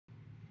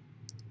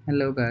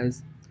Hello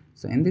guys,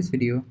 so in this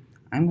video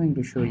I'm going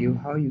to show you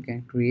how you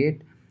can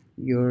create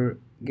your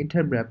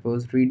GitHub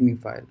repos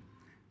readme file.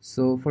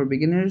 So for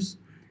beginners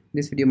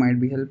this video might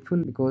be helpful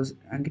because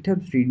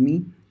GitHub's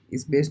readme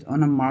is based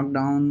on a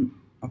markdown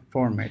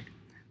format.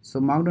 So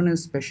markdown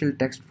is special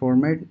text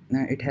format.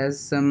 It has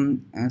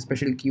some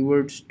special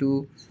keywords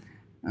to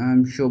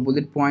show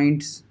bullet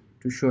points,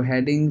 to show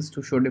headings,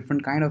 to show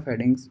different kind of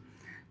headings.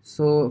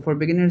 So for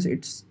beginners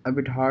it's a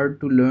bit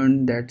hard to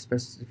learn that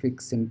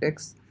specific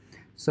syntax,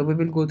 so we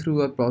will go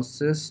through a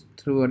process,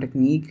 through a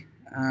technique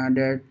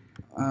that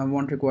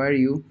won't require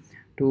you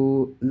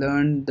to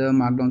learn the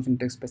markdown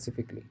syntax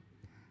specifically.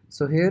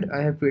 So here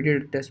I have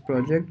created a test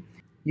project.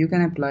 You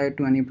can apply it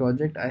to any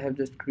project. I have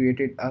just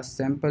created a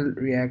sample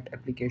React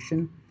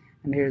application,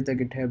 and here's the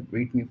GitHub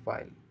readme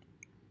file.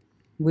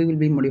 We will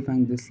be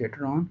modifying this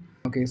later on.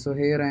 Okay, so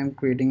here I am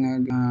creating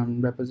a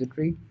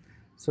repository.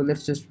 So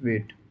let's just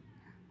wait.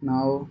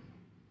 Now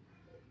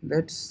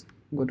let's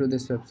go to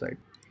this website.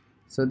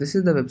 So this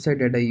is the website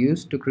that I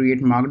use to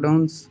create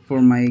markdowns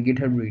for my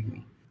GitHub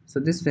readme. So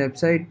this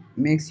website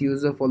makes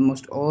use of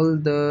almost all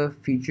the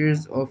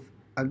features of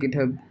a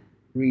GitHub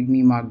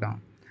readme markdown.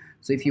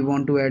 So if you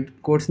want to add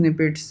code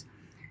snippets,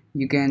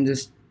 you can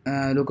just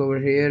look over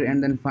here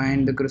and then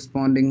find the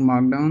corresponding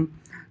markdown.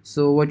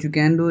 So what you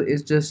can do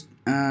is just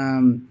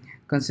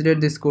consider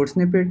this code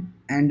snippet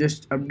and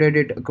just update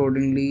it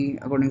according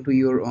to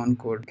your own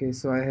code. Okay,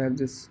 so I have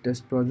this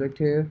test project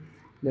here.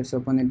 Let's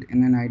open it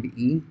in an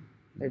IDE.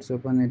 Let's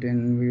open it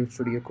in Visual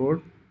Studio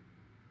Code.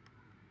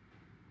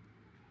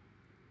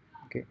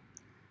 Okay,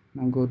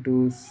 now go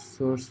to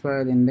source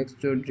file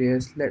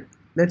index.js.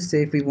 Let's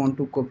say if we want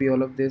to copy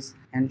all of this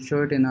and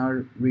show it in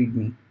our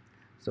readme.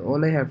 So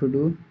all I have to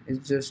do is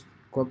just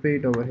copy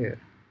it over here.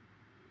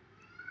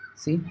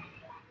 See,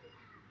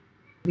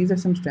 these are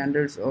some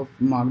standards of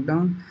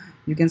markdown.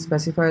 You can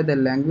specify the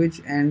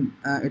language and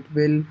it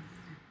will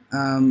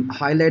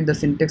highlight the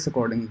syntax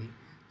accordingly.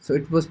 So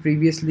it was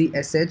previously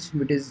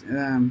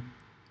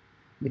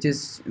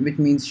sh, which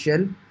means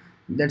shell.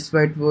 That's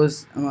why it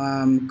was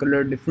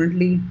colored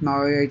differently.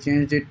 Now I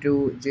changed it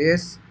to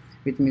JS,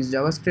 which means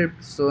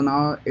JavaScript. So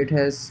now it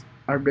has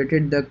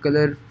updated the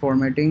color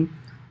formatting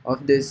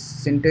of this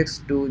syntax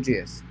to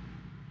JS.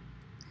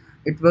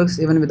 It works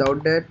even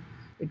without that.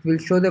 It will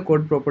show the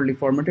code properly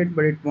formatted,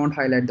 but it won't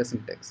highlight the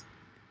syntax.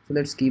 So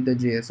let's keep the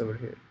JS over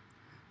here.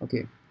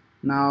 Okay,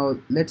 now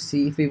let's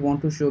see if we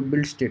want to show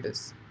build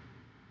status.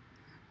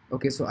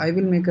 Okay, so I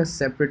will make a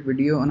separate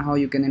video on how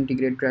you can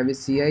integrate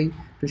Travis CI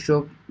to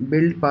show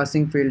build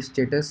passing failed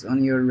status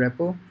on your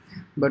repo.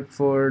 But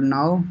for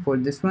now, for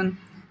this one,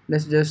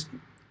 let's just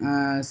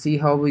see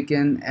how we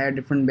can add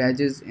different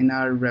badges in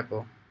our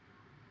repo.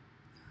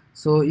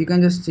 So you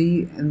can just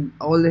see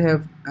all they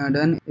have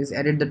done is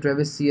added the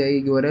Travis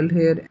CI URL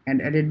here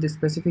and added the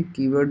specific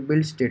keyword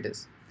build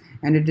status,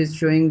 and it is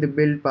showing the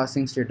build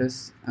passing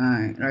status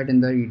right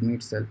in the readme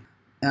itself.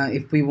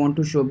 If we want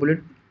to show bullet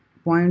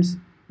points,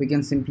 we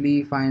can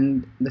simply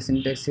find the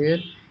syntax here.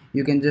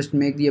 You can just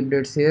make the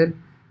updates here,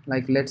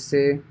 like let's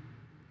say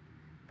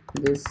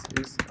this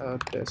is a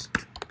test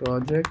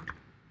project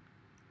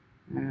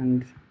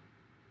and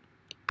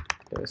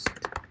test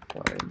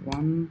file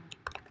 1,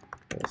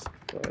 test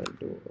file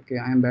 2. Okay,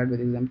 I am bad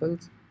with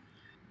examples.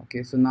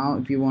 Okay, so now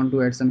if you want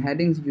to add some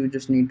headings, you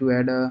just need to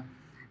add a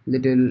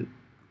little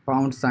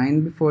pound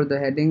sign before the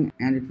heading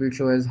and it will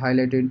show as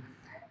highlighted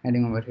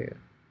heading over here.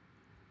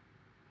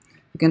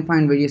 You can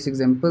find various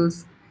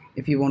examples.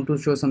 If you want to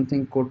show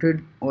something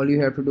quoted, all you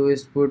have to do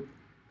is put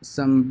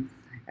some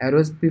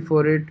arrows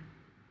before it.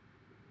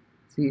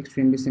 See,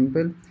 extremely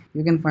simple.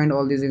 You can find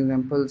all these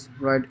examples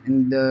right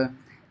in the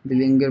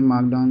Dillinger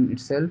Markdown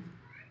itself.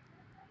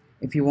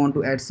 If you want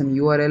to add some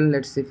URL,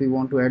 let's say if we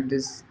want to add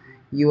this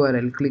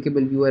URL,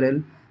 clickable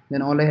URL,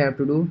 then all I have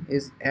to do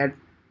is add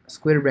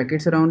square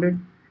brackets around it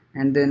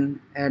and then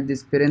add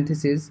this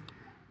parenthesis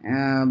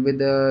with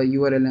the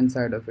URL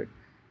inside of it,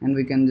 and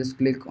we can just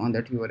click on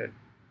that URL.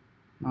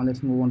 Now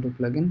let's move on to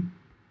plugin.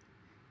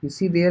 You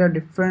see there are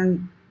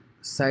different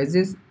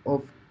sizes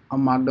of a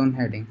markdown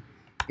heading.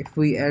 If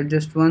we add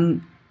just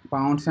one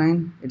pound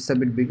sign, it's a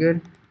bit bigger,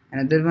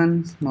 another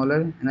one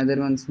smaller, another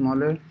one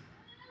smaller,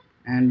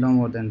 and no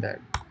more than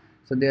that.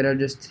 So there are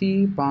just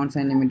 3 pound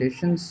sign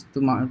limitations to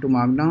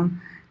markdown,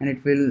 and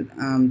it will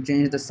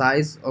change the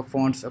size of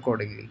fonts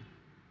accordingly.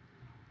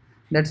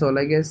 That's all,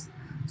 I guess.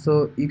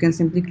 So you can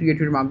simply create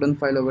your markdown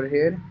file over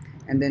here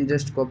and then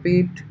just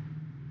copy it,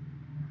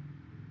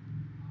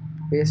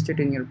 paste it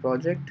in your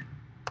project.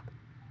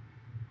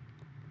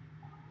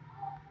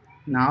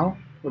 Now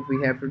what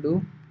we have to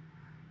do,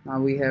 now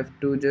we have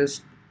to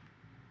just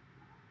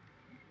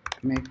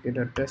make it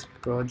a test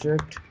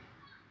project.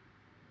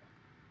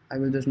 I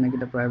will just make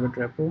it a private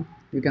repo.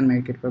 You can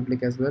make it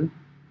public as well.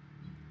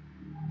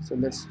 So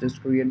let's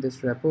just create this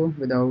repo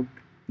without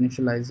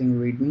initializing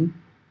readme.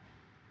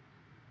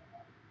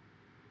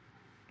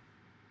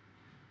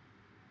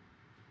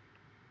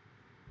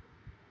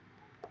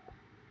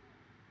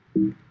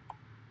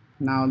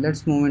 Now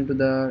let's move into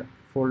the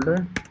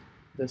folder,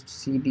 just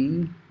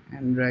cd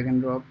and drag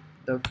and drop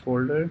the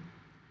folder,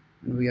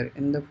 and we are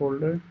in the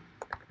folder.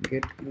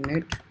 Git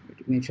init,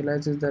 it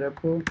initializes the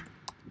repo.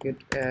 Git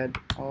add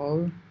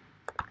all,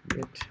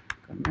 git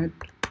commit,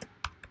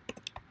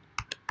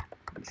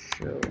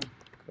 show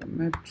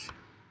commit,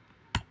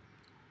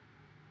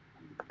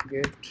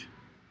 git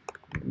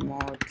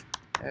remote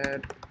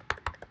add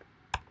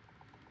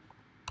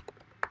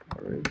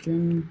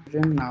origin.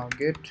 Now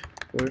git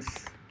push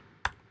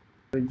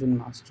origin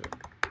master.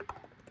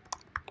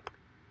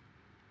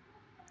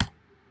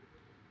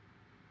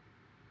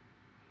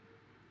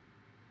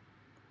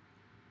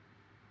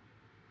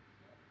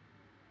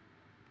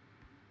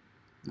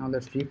 Now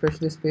let's refresh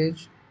this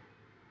page.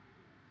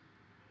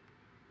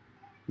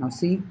 Now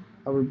see,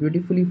 our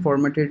beautifully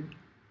formatted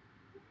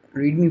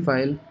readme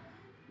file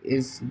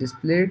is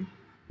displayed.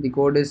 The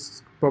code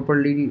is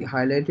properly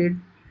highlighted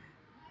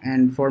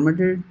and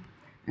formatted,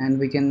 and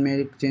we can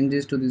make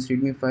changes to this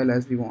readme file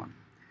as we want.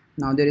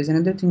 Now there is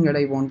another thing that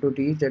I want to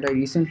teach that I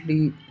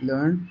recently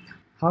learned,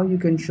 how you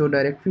can show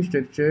directory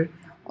structure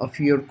of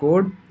your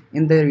code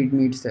in the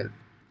readme itself.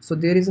 So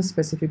there is a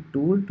specific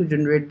tool to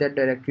generate that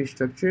directory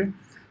structure,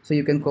 so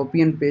you can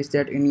copy and paste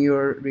that in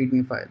your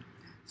readme file.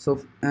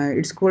 So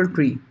it's called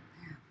tree.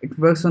 It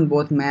works on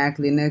both Mac,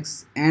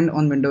 Linux, and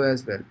on Windows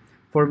as well.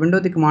 For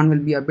Windows, the command will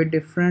be a bit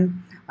different.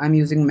 I'm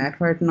using Mac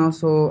right now,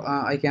 so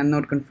I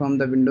cannot confirm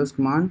the Windows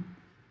command.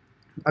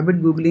 A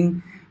bit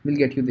googling will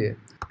get you there.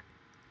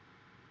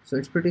 So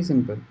it's pretty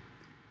simple.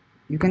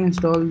 You can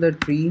install the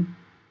tree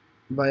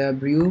via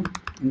brew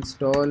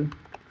install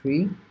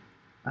tree.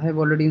 I have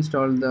already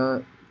installed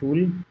the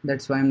tool,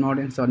 that's why I'm not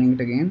installing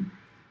it again.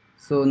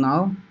 So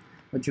now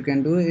what you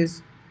can do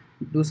is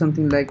do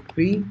something like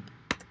tree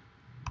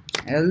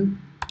L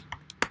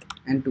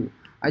and 2.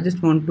 I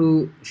just want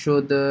to show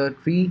the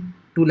tree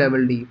 2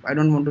 level deep. I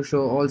don't want to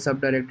show all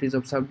subdirectories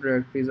of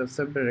subdirectories of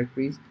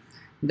subdirectories.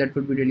 That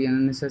would be really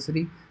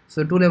unnecessary.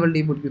 So 2 level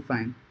deep would be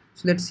fine.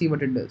 So let's see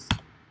what it does.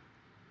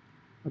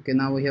 Okay,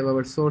 now we have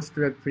our source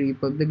directory,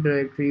 public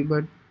directory,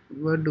 but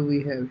what do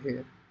we have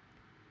here?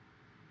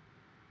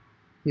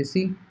 You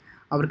see,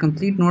 our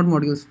complete node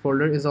modules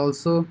folder is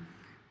also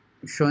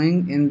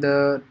showing in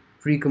the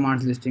tree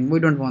commands listing. We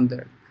don't want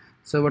that.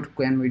 So what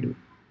can we do?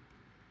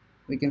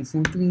 We can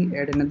simply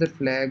add another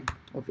flag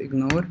of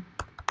ignore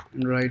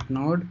and write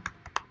node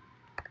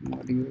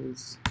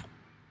modules.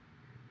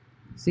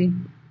 See,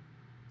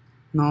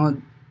 now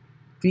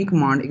tree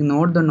command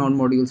ignored the node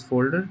modules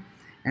folder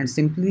and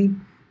simply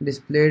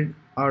displayed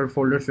our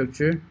folder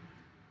structure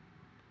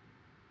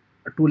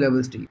 2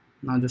 levels deep.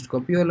 Now just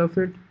copy all of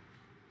it.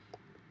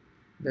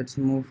 Let's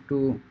move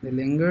to the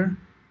linger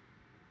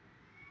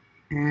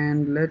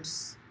and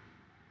let's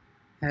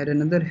add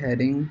another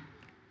heading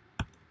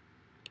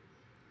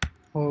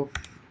of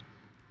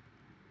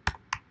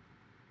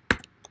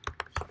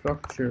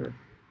structure.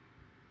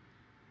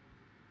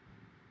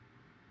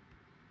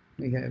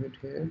 We have it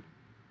here,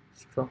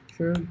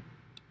 structure,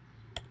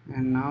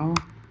 and now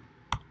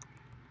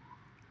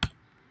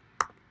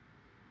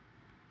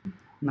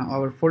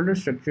our folder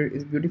structure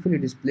is beautifully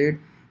displayed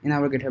in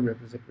our GitHub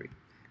repository.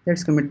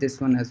 Let's commit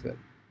this one as well.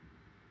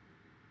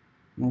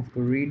 Move to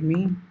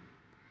readme,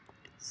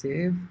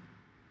 save.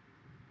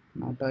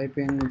 Now type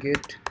in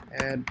git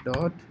add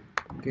dot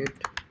git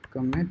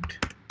commit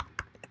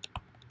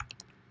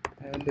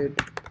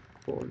added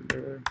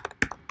folder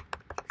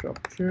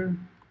structure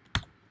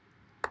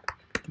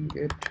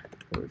git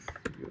push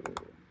you.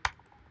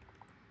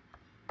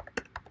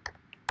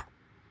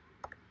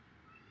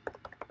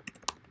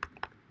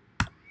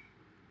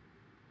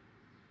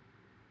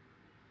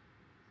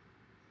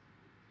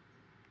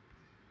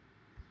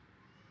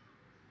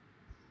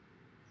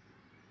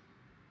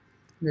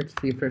 Let's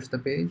refresh the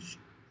page,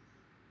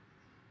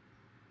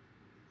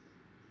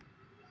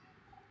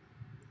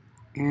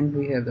 and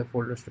we have the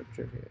folder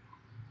structure here.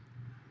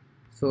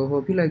 So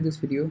hope you like this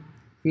video.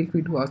 Feel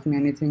free to ask me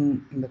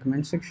anything in the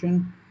comment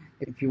section.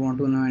 If you want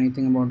to know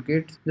anything about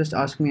Git, just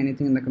ask me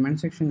anything in the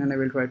comment section and I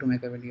will try to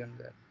make a video on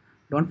that.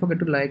 Don't forget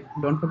to like,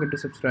 don't forget to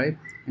subscribe,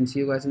 and see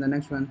you guys in the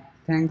next one.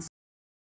 Thanks.